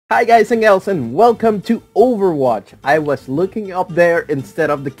Hi guys and gals, and welcome to Overwatch. I was looking up there instead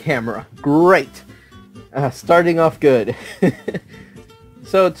of the camera. Great! Starting off good.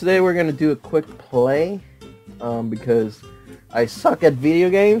 So today we're gonna do a quick play because I suck at video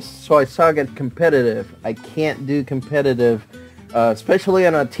games, so I suck at competitive. I can't do competitive, especially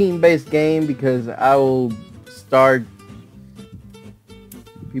on a team-based game, because I will start...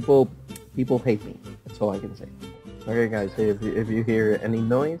 People hate me. That's all I can say. Okay guys, if you hear any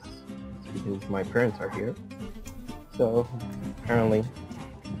noise, it's because my parents are here. So, apparently,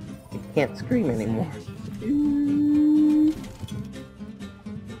 I can't scream anymore.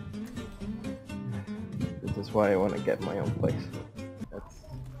 This is why I want to get my own place.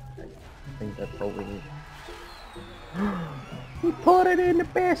 I think that's all we need. He put it in the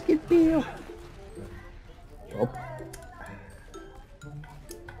basket, Bill! Oh.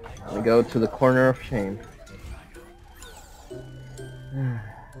 Let me go to the corner of shame.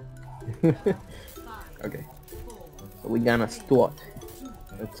 Okay, so we gonna start.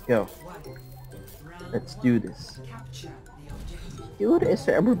 Let's go. Let's do this. Do this,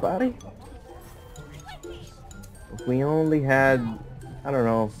 everybody. If we only had, I don't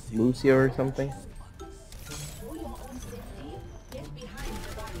know, Lucio or something.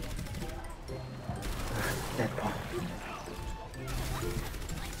 That part.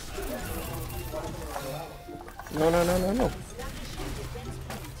 No.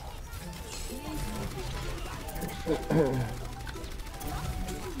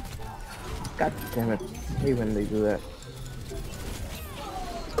 God damn it. I hate when they do that.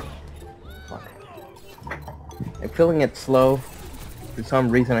 Fuck. I'm feeling it slow. For some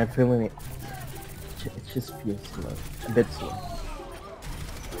reason I'm feeling it. It just feels slow. A bit slow.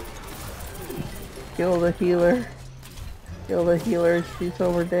 Kill the healer. Kill the healer. She's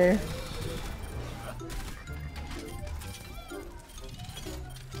over there.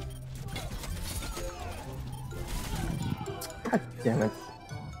 God damn it.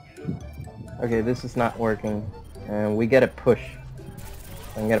 Okay, this is not working. And we get a push.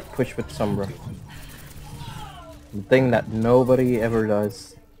 I'm gonna push with Sombra. The thing that nobody ever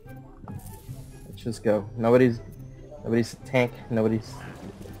does. Let's just go. Nobody's a tank. Nobody's...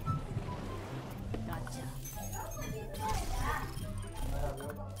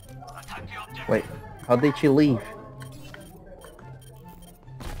 Wait, how did she leave?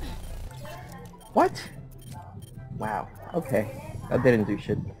 What? Wow. Okay, that didn't do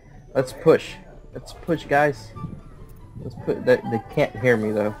shit. Let's push. Let's push, guys. Let's put that. They can't hear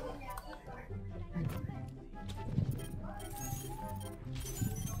me though.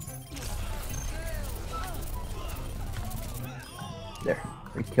 There.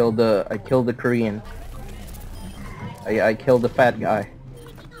 I killed the Korean. I killed the fat guy.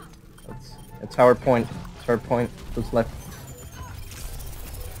 That's our point. That's our point. Who's left?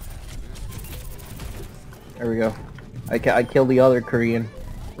 There we go. I killed the other Korean.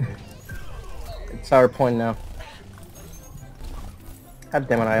 It's our point now. God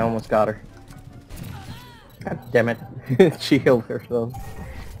damn it, I almost got her. God damn it. She healed herself.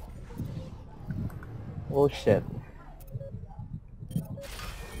 Oh shit.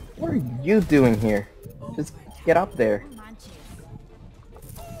 What are you doing here? Just get up there.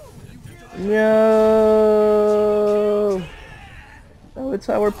 No! Oh, it's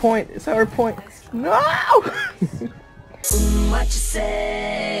our point. It's our point. No! What you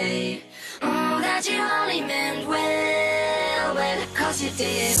say? That you only meant well, cause you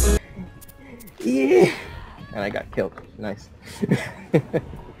did. Yeah. And I got killed. Nice. Did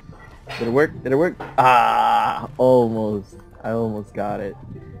it work? Did it work? Ah, almost. I almost got it.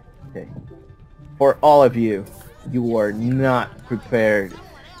 Okay. For all of you, you are not prepared.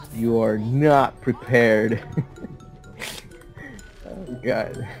 You are not prepared. Oh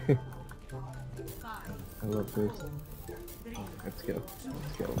god. I love this. Let's go.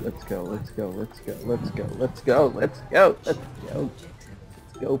 Let's go. Let's go. Let's go. Let's go. Let's go. Let's go. Let's go.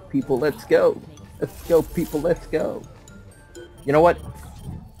 Let's go, people. Let's go. Let's go, people. Let's go. You know what?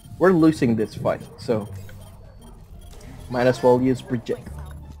 We're losing this fight, so might as well use project.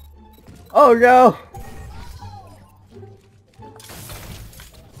 Oh no!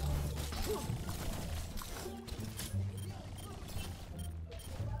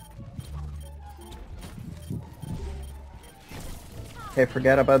 Okay,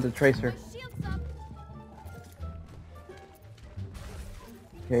 forget about the tracer.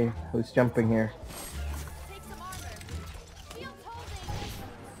 Okay, who's jumping here?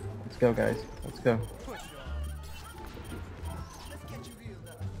 Let's go, guys. Let's go.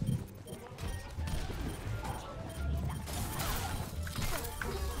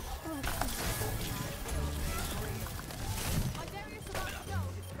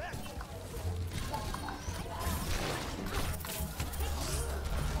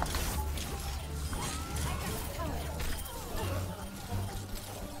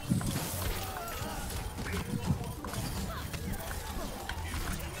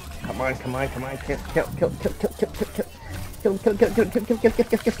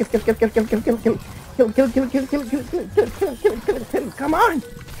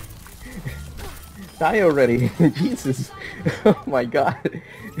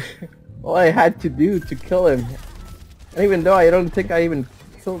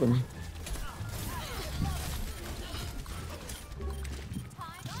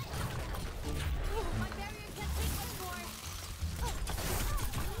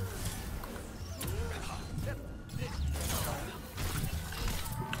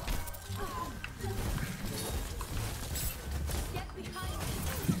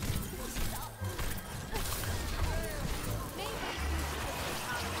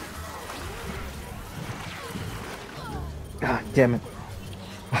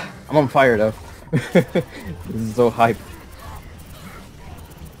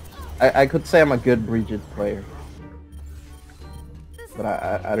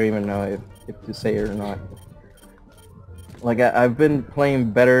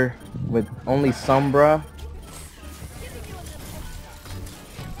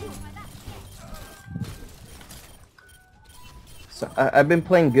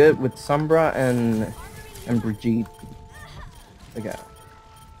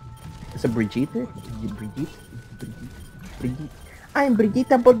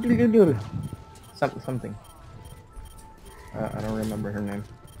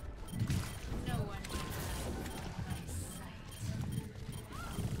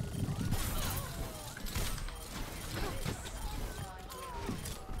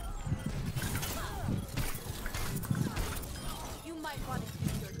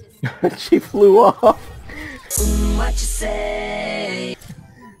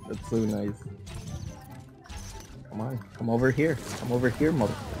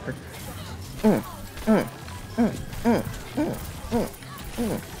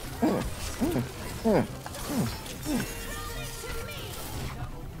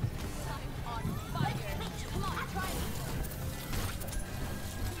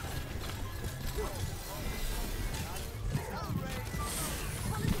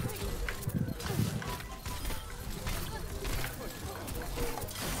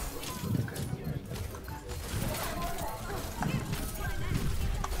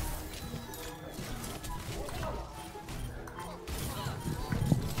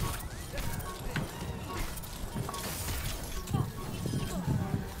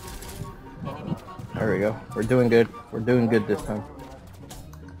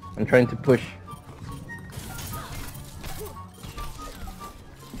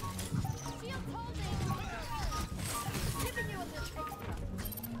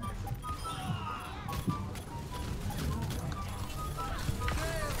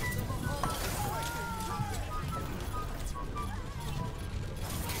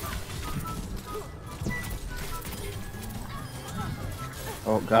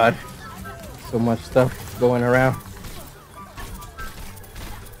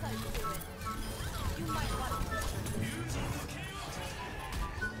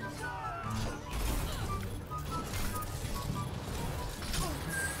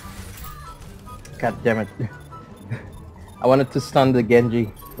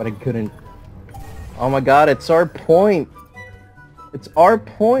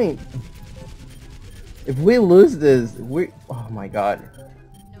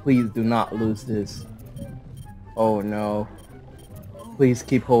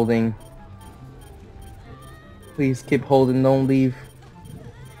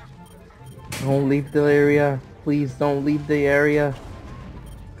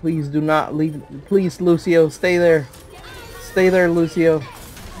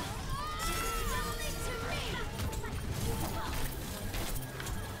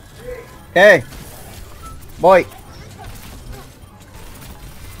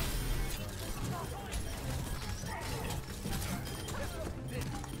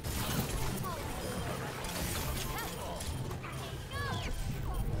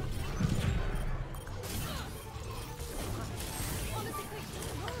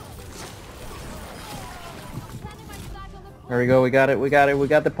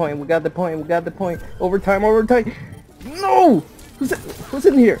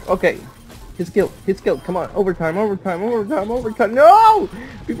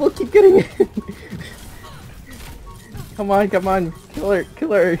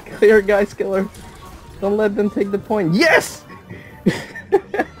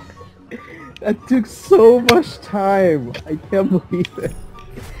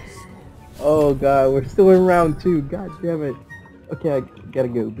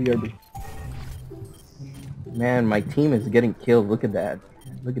 Man, my team is getting killed. Look at that.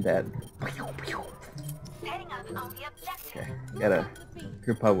 Look at that. Okay, gotta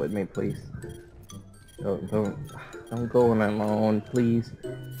group up with me, please. Don't go on alone, please.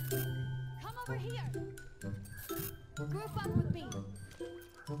 Come over here. Group up with me.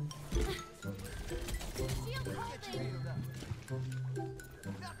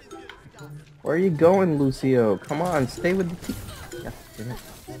 Where are you going, Lucio? Come on, stay with the team. Yeah, damn it.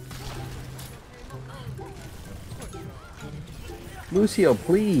 Lucio,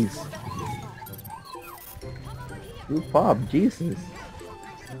 please. Group up, Jesus.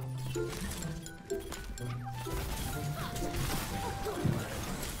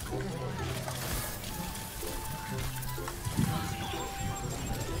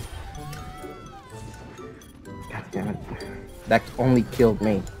 God damn it. That only killed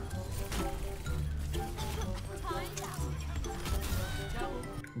me.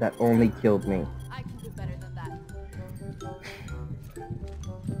 That only killed me. I can do better than that.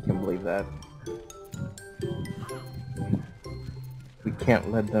 Can't believe that. We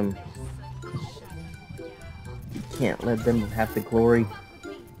can't let them. We can't let them have the glory.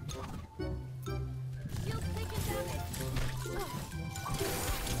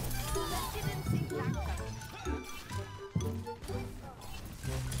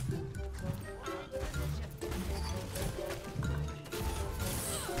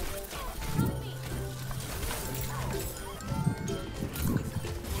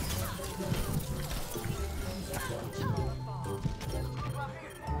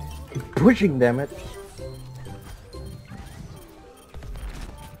 Keep pushing, damn it.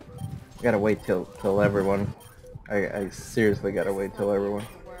 I gotta wait till everyone. I seriously gotta wait till everyone.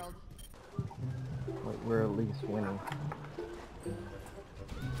 But we're at least winning.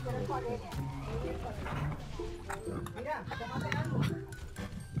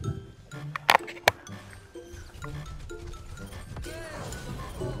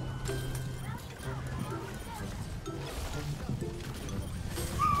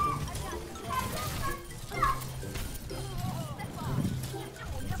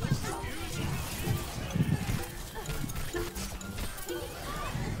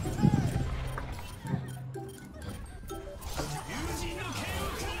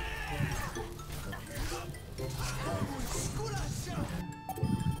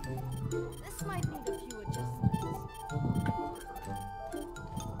 This might need a few adjustments.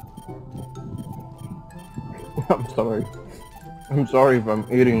 I'm sorry. I'm sorry if I'm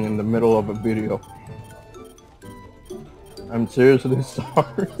eating in the middle of a video. I'm seriously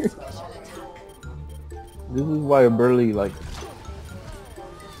sorry. This is why I barely like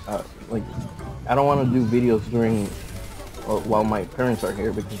I don't want to do videos during or while my parents are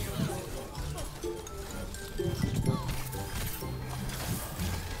here because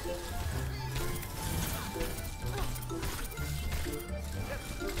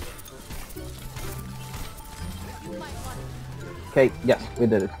okay, yes, we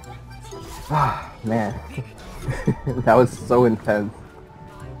did it. Ah, man. That was so intense.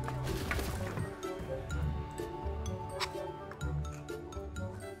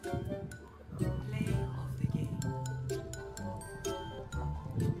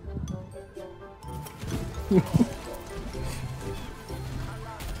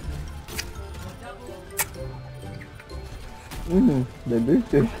 They do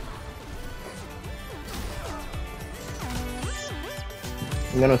too.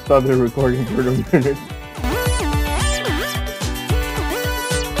 I'm gonna stop the recording for a minute.